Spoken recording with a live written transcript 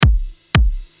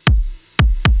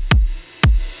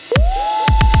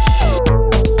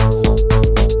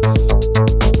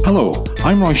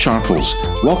I'm Roy Sharples.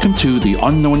 Welcome to the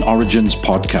Unknown Origins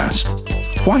podcast.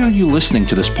 Why are you listening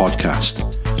to this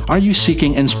podcast? Are you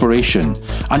seeking inspiration,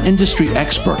 an industry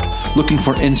expert looking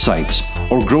for insights,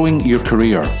 or growing your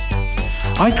career?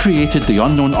 I created the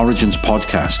Unknown Origins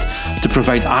podcast to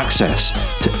provide access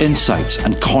to insights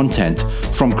and content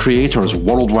from creators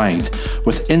worldwide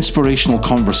with inspirational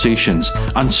conversations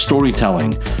and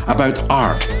storytelling about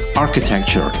art,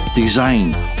 architecture,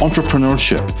 design,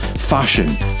 entrepreneurship, fashion,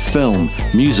 film,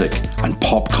 music, and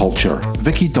pop culture.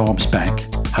 Vicky Dobbs-Beck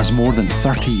has more than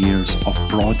 30 years of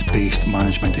broad-based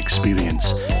management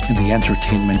experience in the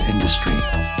entertainment industry.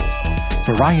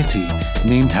 Variety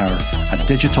named her a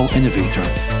digital innovator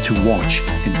to watch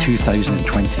in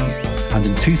 2020, and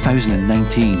in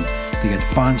 2019, the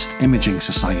Advanced Imaging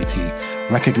Society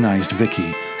recognized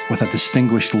Vicky with a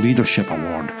Distinguished Leadership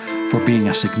Award for being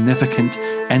a significant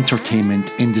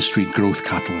entertainment industry growth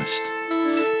catalyst.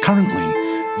 Currently,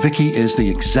 Vicky is the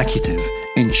executive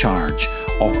in charge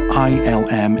of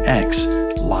ILMX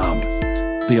Lab,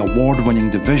 the award-winning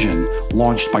division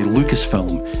launched by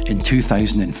Lucasfilm in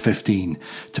 2015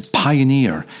 to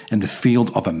pioneer in the field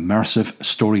of immersive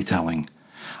storytelling.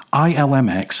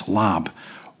 ILMX Lab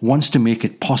wants to make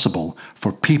it possible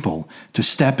for people to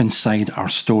step inside our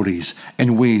stories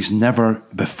in ways never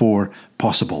before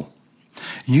possible.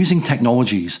 Using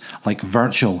technologies like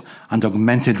virtual and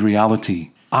augmented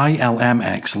reality,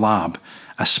 ILMX Lab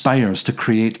aspires to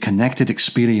create connected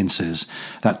experiences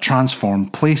that transform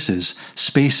places,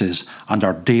 spaces, and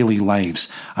our daily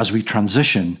lives as we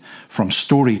transition from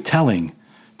storytelling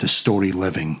to story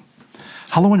living.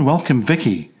 Hello and welcome,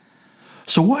 Vicky.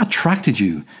 So what attracted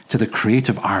you to the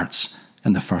creative arts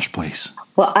in the first place?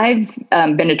 Well, I've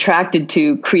been attracted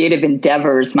to creative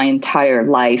endeavors my entire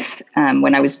life.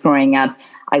 When I was growing up,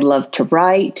 I loved to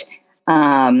write.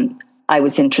 I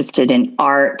was interested in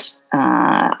art.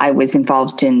 I was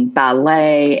involved in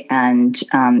ballet and,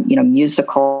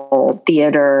 musical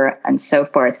theater and so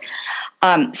forth.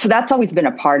 So that's always been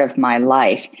a part of my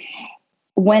life.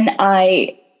 And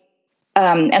I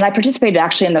participated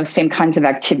actually in those same kinds of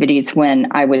activities when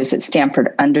I was at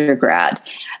Stanford undergrad.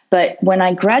 But when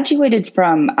I graduated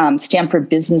from Stanford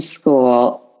Business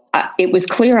School, it was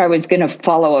clear I was going to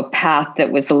follow a path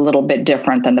that was a little bit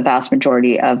different than the vast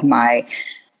majority of my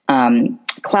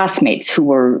classmates who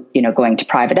were, going to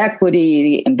private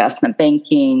equity, investment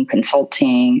banking,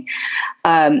 consulting.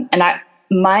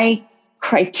 My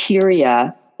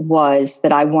criteria was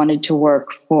that I wanted to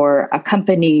work for a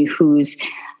company whose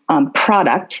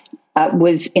product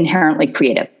was inherently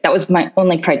creative. That was my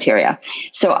only criteria.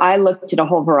 So I looked at a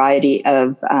whole variety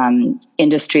of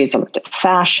industries. I looked at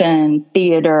fashion,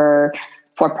 theater,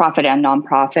 for-profit and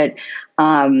nonprofit,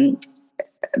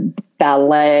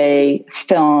 ballet,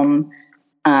 film,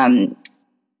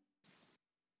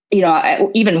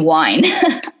 even wine.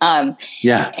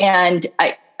 And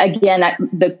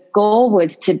the goal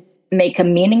was to make a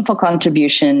meaningful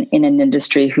contribution in an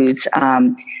industry whose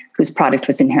product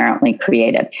was inherently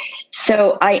creative.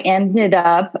 So I ended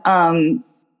up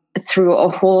through a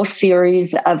whole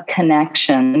series of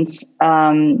connections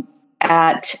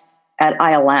at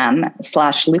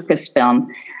ILM/Lucasfilm.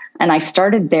 And I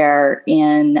started there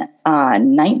in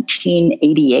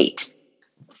 1988.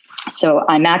 So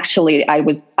I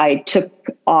took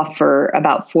off for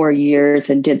about 4 years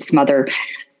and did some other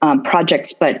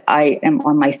projects, but I am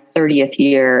on my 30th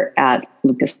year at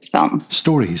Lucasfilm.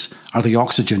 Stories are the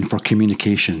oxygen for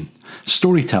communication.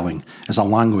 Storytelling is a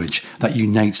language that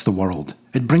unites the world.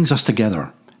 It brings us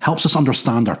together, helps us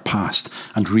understand our past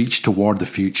and reach toward the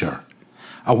future.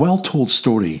 A well-told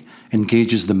story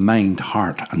engages the mind,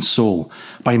 heart, and soul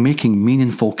by making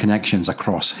meaningful connections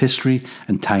across history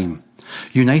and time,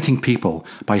 uniting people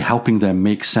by helping them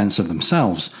make sense of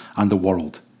themselves and the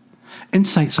world.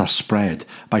 Insights are spread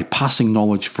by passing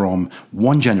knowledge from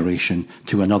one generation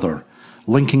to another,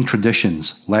 linking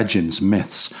traditions, legends,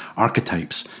 myths,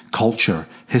 archetypes, culture,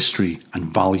 history, and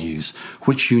values,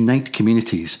 which unite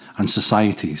communities and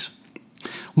societies.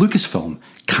 Lucasfilm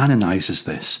canonizes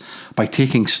this by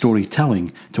taking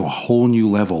storytelling to a whole new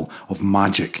level of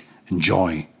magic and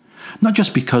joy. Not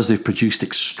just because they've produced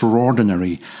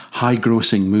extraordinary,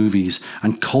 high-grossing movies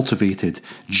and cultivated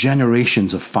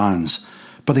generations of fans,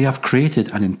 but they have created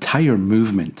an entire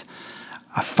movement,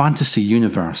 a fantasy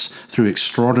universe through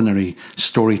extraordinary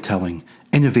storytelling,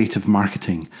 innovative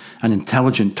marketing, and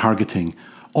intelligent targeting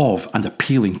of and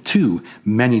appealing to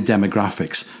many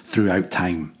demographics throughout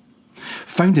time.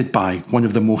 Founded by one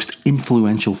of the most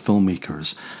influential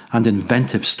filmmakers and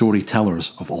inventive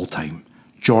storytellers of all time,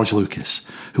 George Lucas,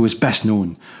 who is best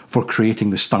known for creating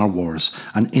the Star Wars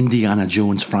and Indiana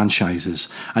Jones franchises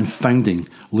and founding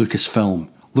Lucasfilm,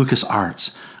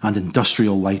 LucasArts, and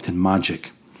Industrial Light and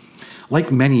Magic.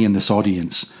 Like many in this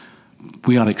audience,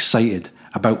 we are excited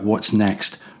about what's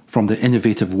next from the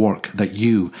innovative work that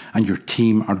you and your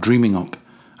team are dreaming up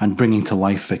and bringing to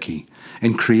life, Vicky,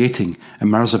 in creating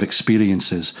immersive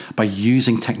experiences by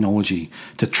using technology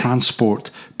to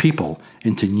transport people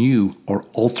into new or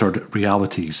altered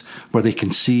realities where they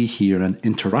can see, hear, and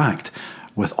interact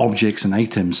with objects and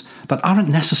items that aren't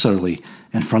necessarily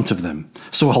in front of them.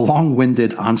 So a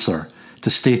long-winded answer to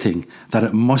stating that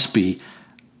it must be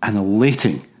an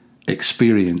elating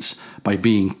experience by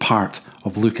being part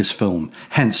of Lucasfilm,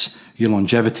 hence your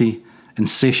longevity,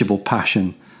 insatiable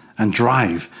passion, and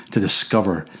drive to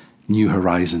discover new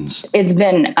horizons. It's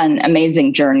been an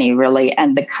amazing journey, really.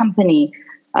 And the company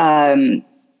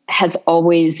has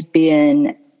always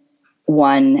been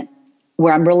one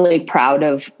where I'm really proud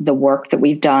of the work that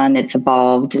we've done. It's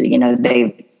evolved. You know,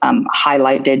 they've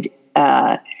highlighted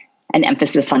an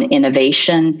emphasis on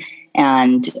innovation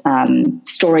and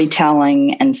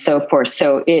storytelling and so forth.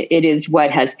 So it is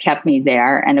what has kept me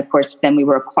there. And of course, then we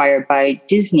were acquired by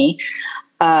Disney.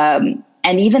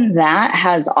 And even that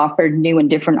has offered new and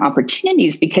different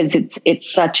opportunities because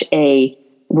it's such a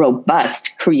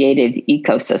robust creative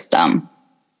ecosystem.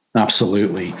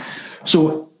 Absolutely.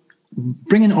 So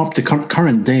bringing it up to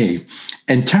current day,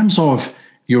 in terms of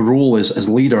your role as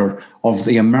leader of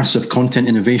the immersive content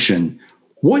innovation,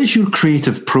 what is your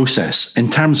creative process in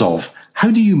terms of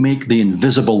how do you make the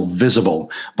invisible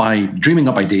visible by dreaming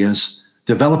up ideas,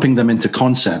 developing them into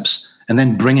concepts, and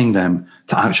then bringing them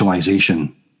to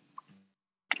actualization?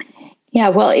 Yeah,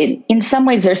 well, in some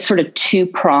ways, there's sort of two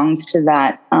prongs to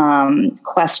that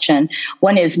question.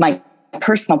 One is my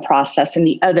personal process, and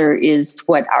the other is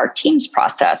what our team's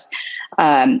process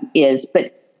is.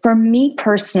 But for me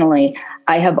personally,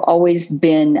 I've always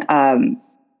been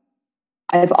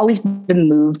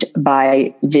moved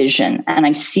by vision, and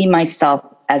I see myself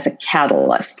as a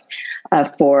catalyst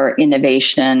for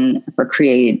innovation, for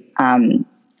creativity,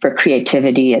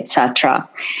 etc.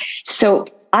 So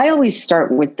I always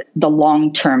start with the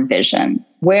long-term vision.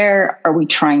 Where are we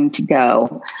trying to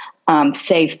go,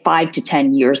 say 5 to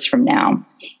 10 years from now?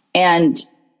 And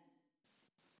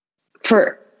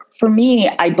for me,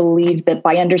 I believe that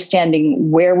by understanding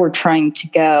where we're trying to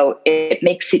go, it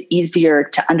makes it easier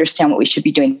to understand what we should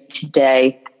be doing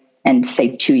today and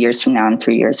say 2 years from now and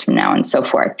 3 years from now and so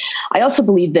forth. I also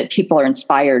believe that people are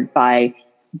inspired by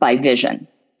vision.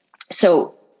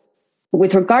 So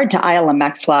with regard to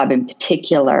ILMX Lab in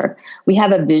particular, we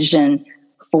have a vision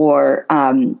for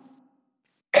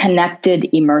connected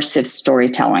immersive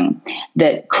storytelling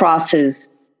that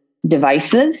crosses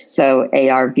devices, so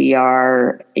AR,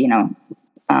 VR,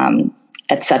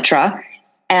 etc.,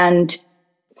 and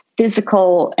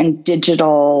physical and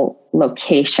digital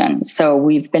locations. So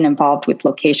we've been involved with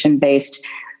location-based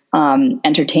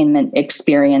entertainment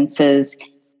experiences,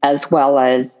 as well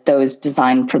as those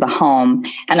designed for the home.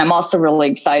 And I'm also really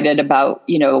excited about,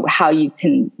 how you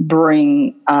can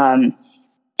bring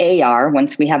AR,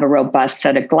 once we have a robust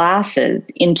set of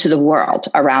glasses, into the world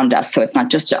around us. So it's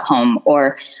not just at home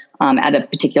or at a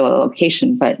particular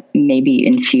location, but maybe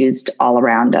infused all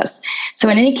around us. So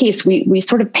in any case, we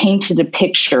sort of painted a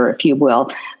picture, if you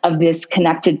will, of this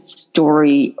connected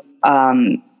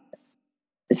storytelling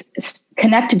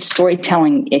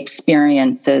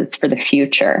experiences for the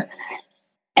future.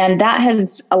 And that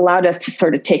has allowed us to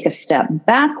sort of take a step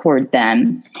backward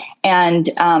then and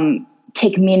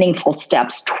take meaningful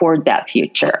steps toward that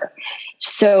future.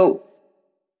 So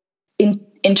in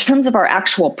terms of our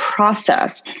actual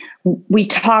process, we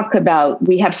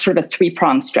have sort of a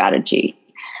 3-pronged strategy.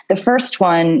 The first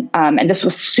one, and this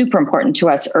was super important to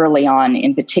us early on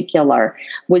in particular,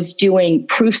 was doing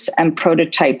proofs and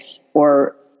prototypes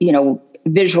or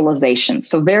visualization.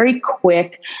 So very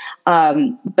quick,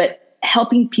 but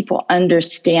helping people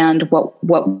understand what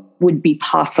would be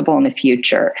possible in the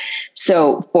future.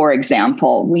 So, for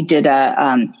example, we did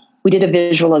a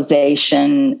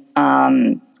visualization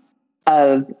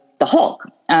of the Hulk,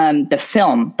 the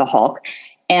film The Hulk,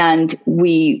 and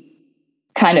we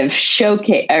kind of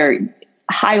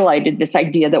highlighted this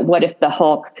idea that what if the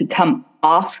Hulk could come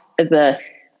off the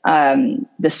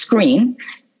screen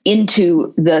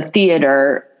into the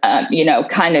theater,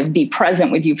 kind of be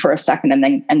present with you for a second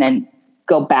and then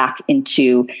go back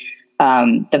into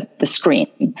the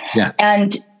screen. Yeah.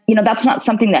 And, that's not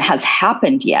something that has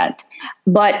happened yet,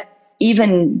 but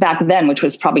even back then, which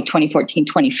was probably 2014,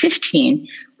 2015,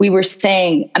 we were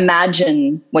saying,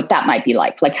 imagine what that might be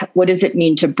like. Like, what does it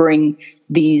mean to bring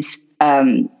these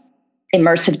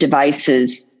immersive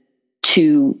devices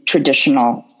to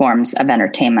traditional forms of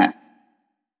entertainment?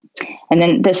 And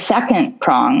then the second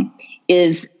prong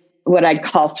is what I'd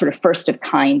call sort of first of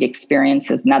kind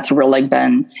experiences. And that's really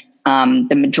been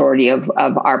the majority of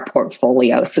our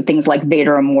portfolio. So things like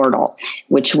Vader Immortal,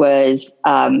 which was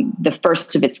the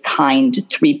first of its kind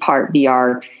 3-part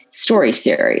VR story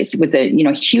series with a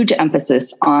huge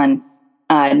emphasis on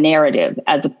narrative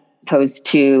as opposed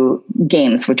to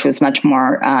games, which was much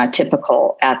more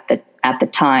typical at the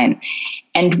time.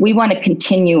 And we want to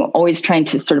continue always trying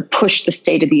to sort of push the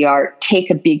state of the art, take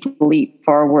a big leap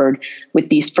forward with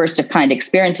these first of kind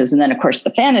experiences. And then, of course, the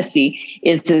fantasy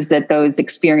is that those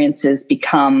experiences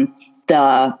become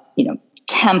the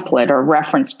template or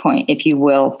reference point, if you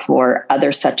will, for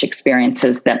other such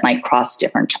experiences that might cross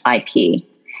different IP.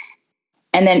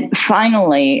 And then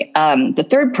finally, the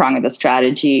third prong of the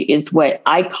strategy is what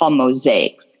I call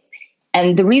mosaics.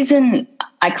 And the reason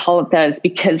I call it that is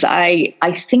because I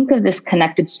think of this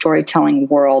connected storytelling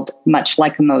world much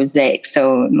like a mosaic.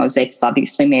 So mosaic is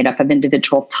obviously made up of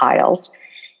individual tiles,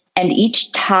 and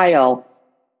each tile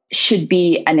should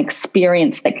be an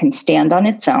experience that can stand on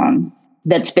its own,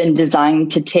 that's been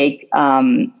designed to take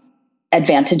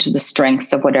advantage of the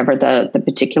strengths of whatever the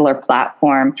particular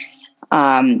platform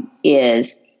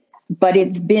is. But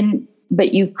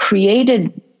you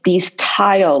created these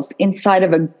tiles inside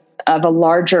of a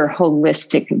larger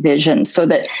holistic vision, so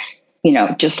that,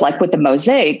 just like with the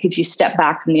mosaic, if you step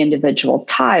back from the individual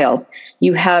tiles,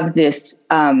 you have this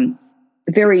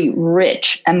very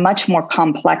rich and much more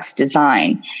complex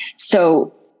design.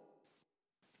 So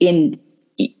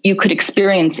you could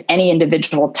experience any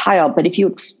individual tile, but if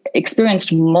you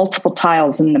experienced multiple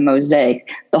tiles in the mosaic,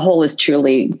 the whole is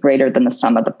truly greater than the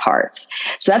sum of the parts.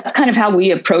 So that's kind of how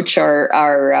we approach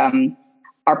our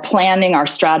planning, our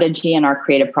strategy, and our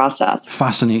creative process.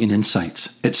 Fascinating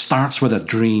insights. It starts with a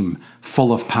dream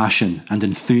full of passion and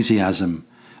enthusiasm,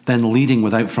 then leading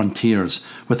without frontiers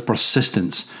with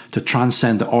persistence to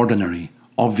transcend the ordinary,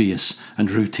 obvious, and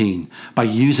routine by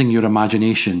using your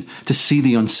imagination to see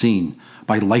the unseen,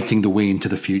 by lighting the way into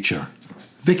the future.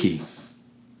 Vicky,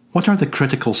 what are the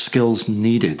critical skills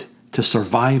needed to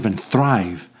survive and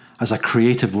thrive as a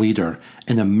creative leader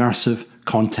in immersive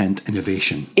content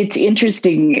innovation? It's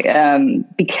interesting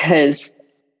because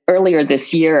earlier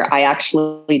this year, I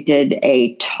actually did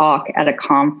a talk at a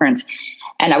conference,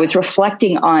 and I was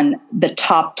reflecting on the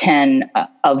top 10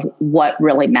 of what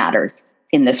really matters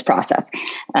in this process.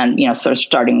 And, sort of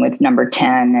starting with number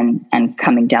 10 and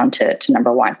coming down to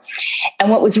number 1. And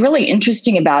what was really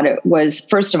interesting about it was,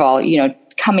 first of all,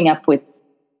 coming up with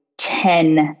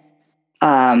 10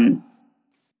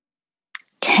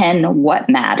 what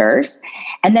matters,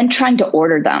 and then trying to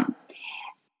order them.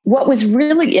 What was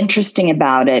really interesting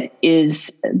about it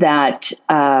is that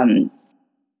the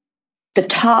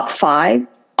top 5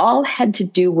 all had to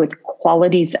do with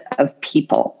qualities of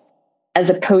people, as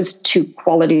opposed to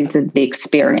qualities of the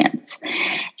experience.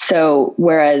 So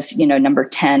whereas, number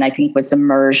 10, I think, was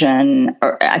immersion,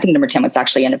 or I think number 10 was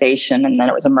actually innovation, and then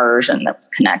it was immersion, that was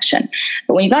connection.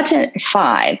 But when you got to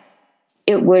 5,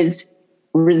 it was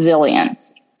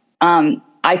resilience.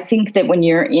 I think that when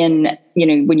you're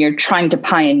when you're trying to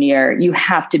pioneer, you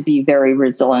have to be very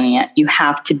resilient. You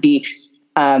have to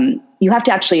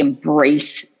actually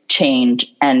embrace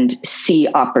change and see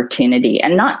opportunity.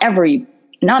 And not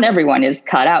everyone is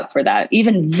cut out for that.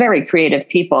 Even very creative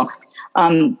people,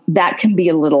 that can be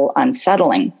a little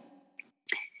unsettling.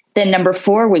 Then number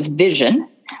 4 was vision.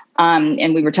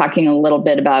 And we were talking a little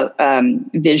bit about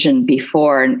vision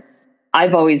before. And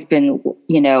I've always been,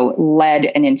 led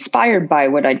and inspired by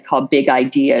what I'd call big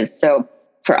ideas. So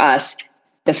for us,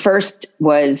 the first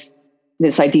was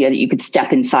this idea that you could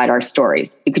step inside our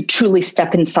stories. You could truly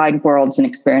step inside worlds and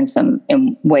experience them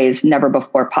in ways never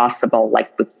before possible,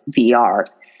 like with VR.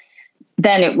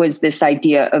 Then it was this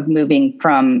idea of moving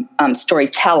from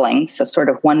storytelling, so sort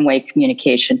of one-way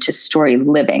communication, to story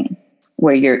living,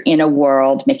 where you're in a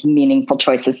world making meaningful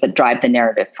choices that drive the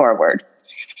narrative forward.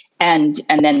 And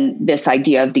then this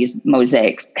idea of these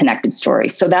mosaics, connected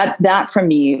stories. So that for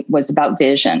me was about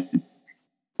vision.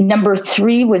 Number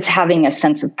 3 was having a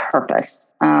sense of purpose,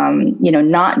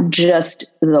 not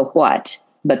just the what,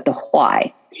 but the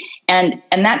why. And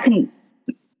that can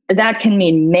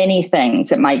mean many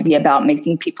things. It might be about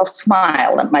making people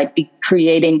smile. It might be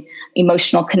creating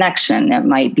emotional connection. It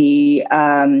might be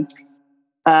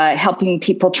helping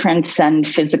people transcend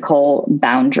physical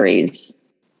boundaries.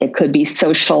 It could be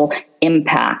social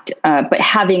impact, but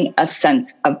having a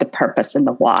sense of the purpose and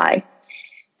the why.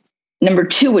 Number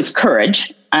 2 was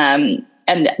courage.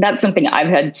 And that's something I've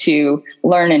had to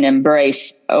learn and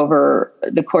embrace over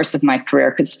the course of my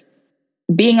career, because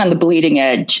being on the bleeding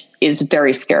edge is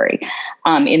very scary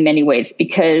in many ways,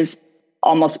 because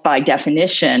almost by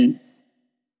definition,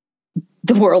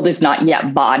 the world is not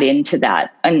yet bought into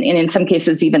that. And in some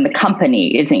cases, even the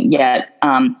company isn't yet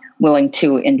willing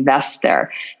to invest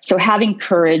there. So having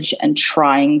courage and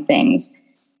trying things.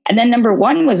 And then number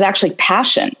 1 was actually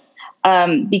passion,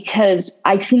 because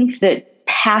I think that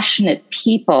passionate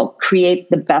people create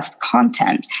the best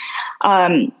content.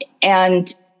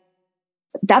 And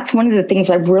that's one of the things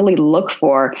I really look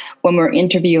for when we're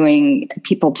interviewing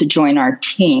people to join our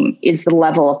team, is the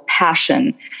level of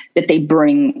passion that they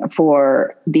bring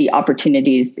for the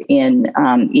opportunities in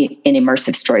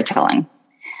immersive storytelling.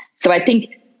 So I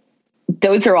think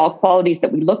those are all qualities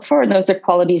that we look for, and those are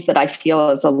qualities that I feel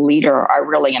as a leader are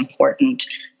really important,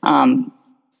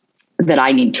 that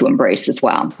I need to embrace as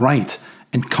well. Right.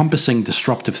 Encompassing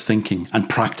disruptive thinking and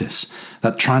practice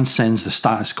that transcends the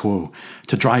status quo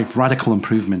to drive radical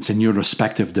improvements in your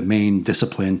respective domain,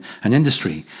 discipline, and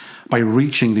industry, by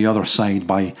reaching the other side,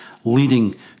 by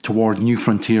leading toward new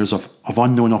frontiers of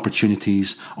unknown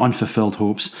opportunities, unfulfilled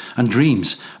hopes, and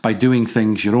dreams, by doing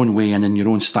things your own way and in your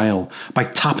own style, by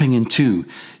tapping into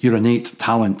your innate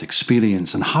talent,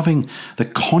 experience, and having the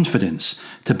confidence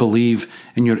to believe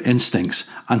in your instincts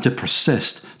and to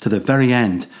persist to the very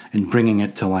end in bringing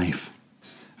it to life.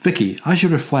 Vicky, as you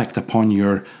reflect upon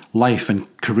your life and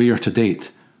career to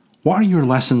date, what are your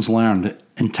lessons learned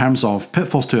in terms of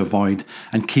pitfalls to avoid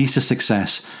and keys to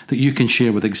success that you can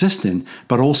share with existing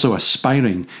but also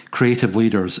aspiring creative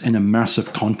leaders in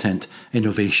immersive content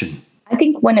innovation? I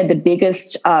think one of the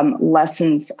biggest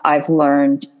lessons I've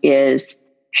learned is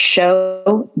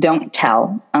show, don't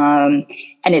tell. And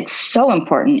it's so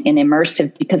important in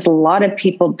immersive because a lot of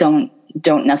people don't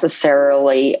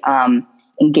necessarily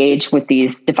engage with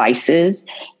these devices.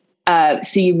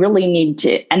 So you really need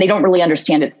to, and they don't really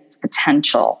understand its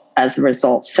potential as a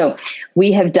result. So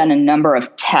we have done a number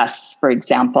of tests, for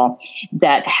example,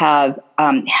 that have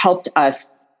helped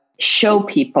us show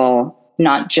people,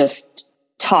 not just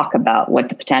talk about what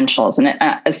the potential is. And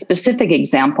a specific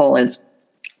example is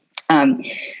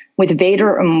with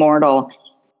Vader Immortal.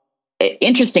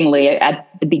 Interestingly, at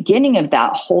the beginning of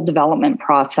that whole development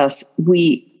process,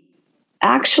 we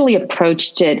actually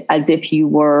approached it as if you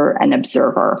were an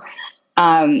observer,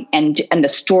 and the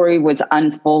story was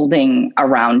unfolding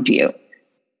around you.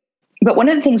 But one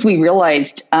of the things we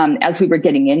realized as we were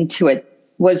getting into it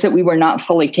was that we were not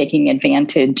fully taking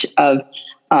advantage of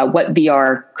what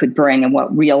VR could bring and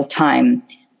what real-time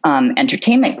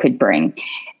entertainment could bring.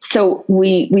 So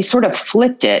we sort of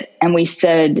flipped it and we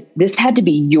said, this had to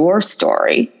be your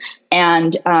story.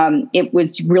 And it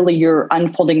was really your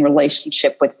unfolding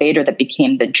relationship with Vader that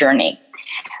became the journey.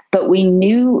 But we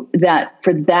knew that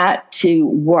for that to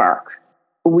work,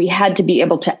 we had to be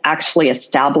able to actually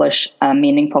establish a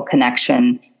meaningful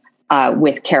connection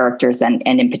with characters and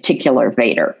in particular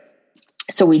Vader.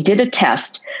 So we did a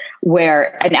test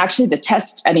where, and actually the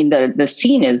test, I mean, the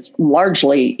scene is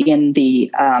largely in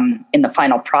the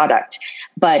final product,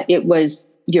 but it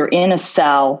was, you're in a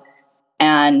cell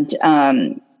and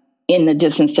in the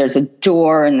distance, there's a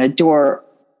door and the door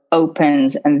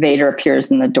opens and Vader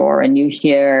appears in the door and you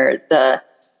hear the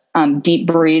deep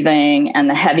breathing and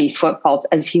the heavy footfalls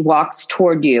as he walks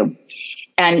toward you.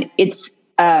 And it's,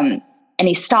 and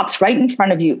he stops right in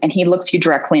front of you and he looks you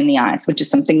directly in the eyes, which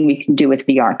is something we can do with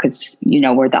VR because you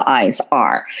know where the eyes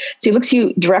are. So he looks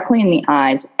you directly in the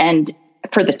eyes. And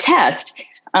for the test,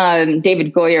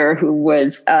 David Goyer, who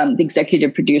was the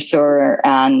executive producer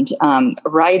and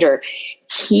writer,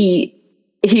 he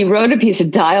wrote a piece of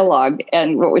dialogue.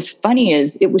 And what was funny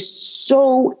is it was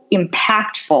so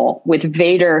impactful with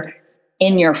Vader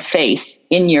in your face,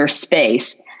 in your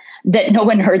space, that no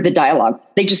one heard the dialogue.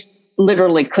 They just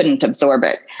literally couldn't absorb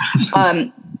it.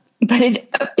 But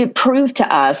it proved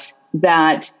to us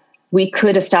that we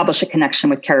could establish a connection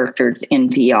with characters in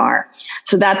VR.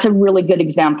 So that's a really good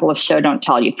example of show, don't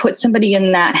tell. You put somebody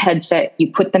in that headset,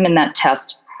 you put them in that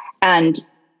test, and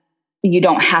you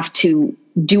don't have to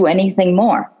do anything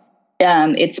more.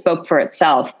 It spoke for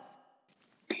itself.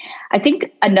 I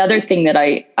think another thing that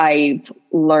I've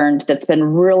learned that's been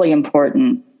really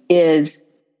important is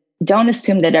don't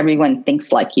assume that everyone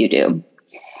thinks like you do.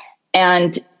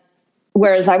 And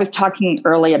whereas I was talking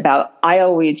early about, I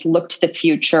always look to the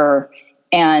future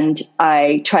and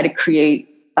I try to create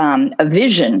a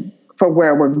vision for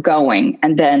where we're going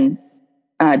and then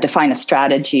define a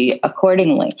strategy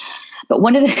accordingly. But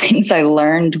one of the things I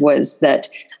learned was that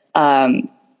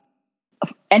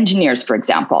engineers, for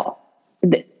example,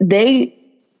 they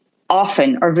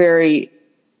often are very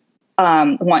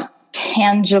want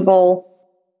tangible,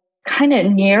 kind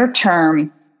of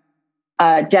near-term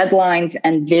deadlines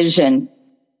and vision,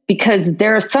 because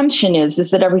their assumption is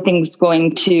that everything's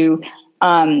going to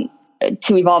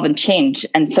evolve and change.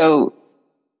 And so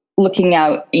looking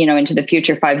out, into the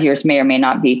future, 5 years may or may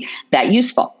not be that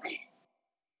useful.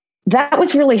 That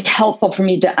was really helpful for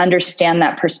me to understand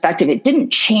that perspective. It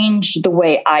didn't change the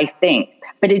way I think,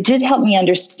 but it did help me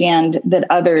understand that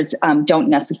others don't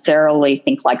necessarily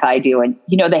think like I do. And,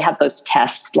 they have those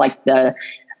tests like the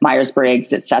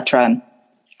Myers-Briggs, et cetera.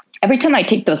 Every time I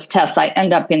take those tests, I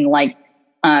end up in 1%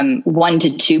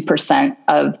 to 2%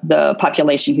 of the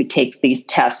population who takes these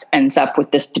tests ends up with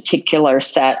this particular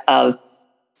set of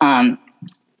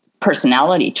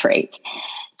personality traits.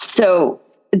 So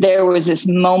there was this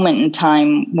moment in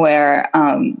time where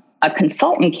a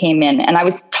consultant came in, and I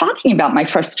was talking about my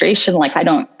frustration. Like, I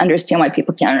don't understand why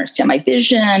people can't understand my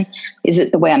vision. Is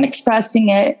it the way I'm expressing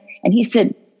it? And he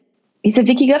said,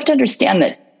 Vicki, you have to understand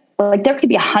that there could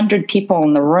be 100 people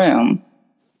in the room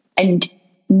and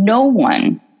no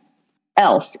one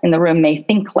else in the room may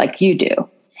think like you do.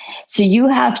 So you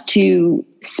have to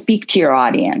speak to your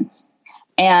audience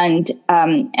and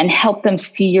help them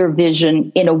see your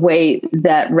vision in a way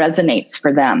that resonates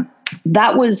for them.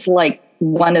 That was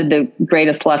one of the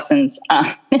greatest lessons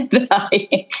that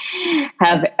I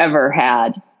have ever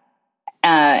had.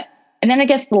 And then I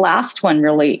guess the last one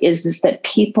really is that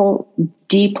people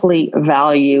deeply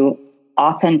value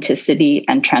authenticity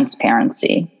and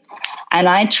transparency. And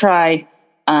I try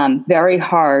very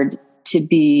hard to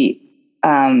be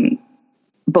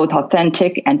both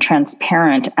authentic and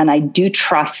transparent. And I do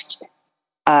trust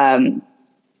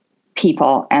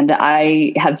people. And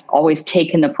I have always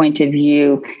taken the point of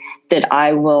view that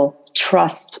I will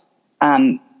trust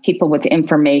people with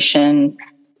information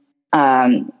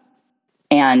and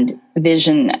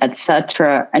vision, et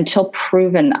cetera, until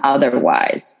proven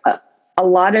otherwise. A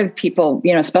lot of people,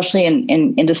 especially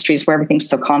in industries where everything's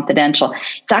so confidential,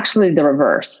 it's actually the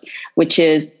reverse, which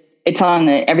is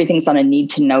everything's on a need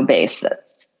to know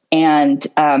basis. And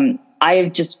I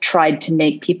have just tried to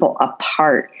make people a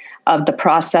part of the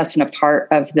process and a part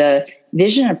of the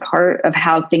vision, a part of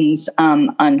how things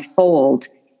unfold.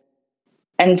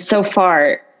 And so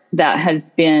far, that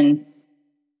has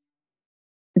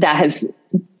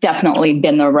definitely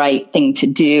been the right thing to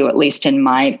do, at least in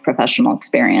my professional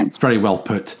experience. Very well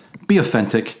put. Be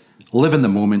authentic, live in the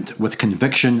moment with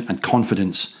conviction and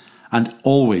confidence, and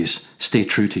always stay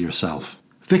true to yourself.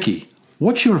 Vicki,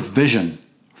 what's your vision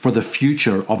for the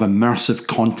future of immersive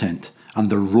content and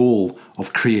the role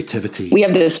of creativity? We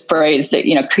have this phrase that,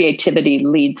 creativity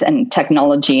leads and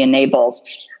technology enables.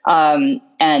 And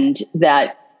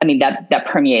that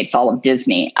permeates all of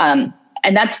Disney.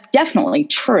 And that's definitely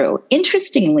true.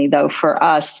 Interestingly, though, for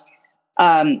us,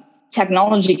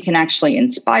 technology can actually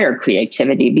inspire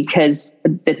creativity because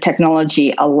the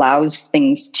technology allows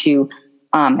things to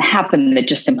happen that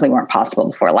just simply weren't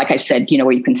possible before. Like I said,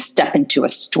 where you can step into a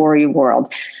story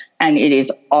world and it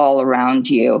is all around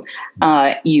you.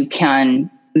 You can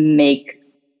make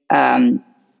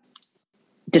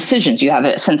decisions. You have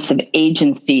a sense of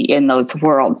agency in those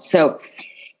worlds. So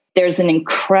there's an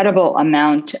incredible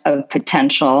amount of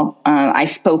potential. I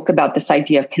spoke about this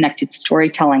idea of connected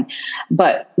storytelling,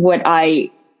 but what I'm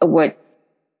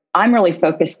really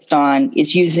focused on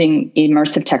is using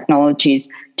immersive technologies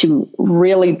to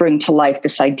really bring to life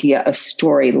this idea of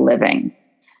story living.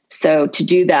 So to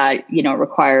do that, it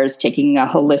requires taking a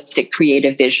holistic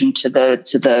creative vision to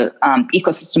the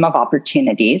ecosystem of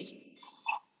opportunities,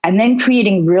 and then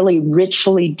creating really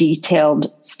richly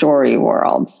detailed story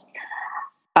worlds.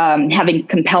 Having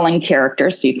compelling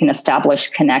characters so you can establish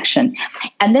connection.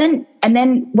 And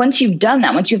then once you've done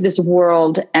that, once you have this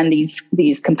world and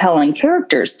these compelling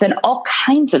characters, then all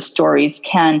kinds of stories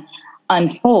can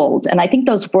unfold. And I think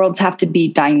those worlds have to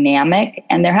be dynamic,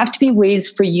 and there have to be ways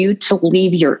for you to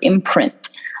leave your imprint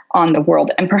on the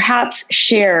world and perhaps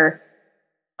share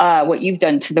what you've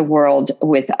done to the world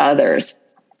with others.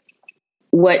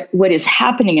 What is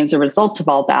happening as a result of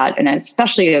all that, and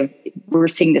especially we're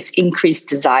seeing this increased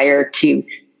desire to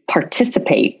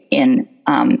participate in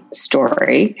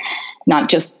story, not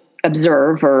just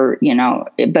observe but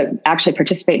actually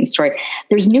participate in story.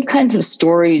 There's new kinds of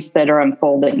stories that are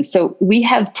unfolding. So we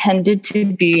have tended to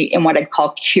be in what I'd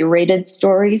call curated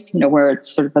stories, where it's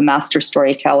sort of a master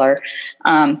storyteller.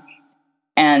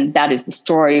 And that is the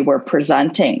story we're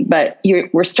presenting. But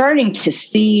we're starting to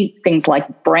see things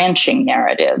like branching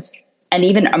narratives and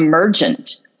even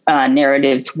emergent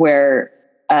narratives where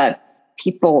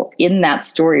people in that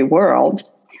story world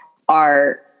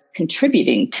are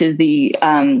contributing to the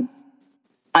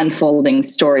unfolding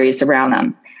stories around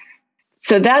them.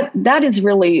 So that is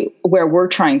really where we're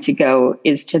trying to go,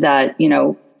 is to that,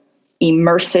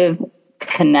 immersive,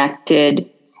 connected,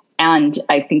 and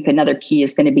I think another key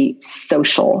is going to be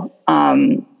social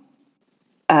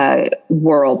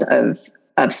world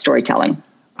of storytelling.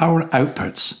 Our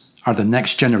outputs are the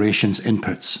next generation's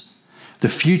inputs. The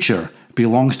future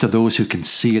belongs to those who can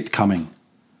see it coming.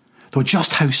 Though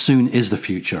just how soon is the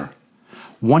future?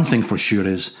 One thing for sure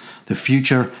is, the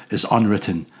future is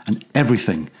unwritten and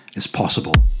everything is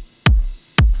possible.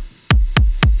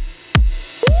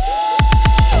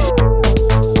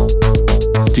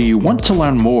 Do you want to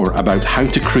learn more about how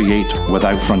to create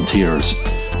without frontiers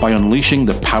by unleashing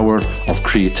the power of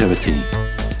creativity?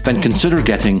 Then consider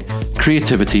getting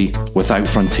Creativity Without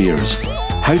Frontiers: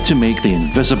 How to Make the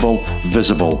Invisible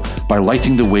Visible by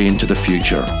Lighting the Way into the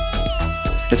Future.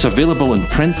 It's available in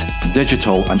print,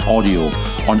 digital, and audio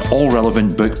on all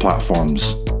relevant book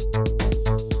platforms.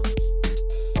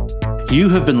 You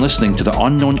have been listening to the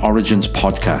Unknown Origins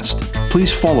podcast.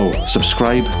 Please follow,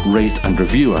 subscribe, rate, and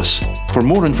review us. For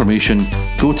more information,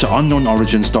 go to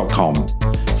unknownorigins.com.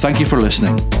 Thank you for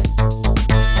listening.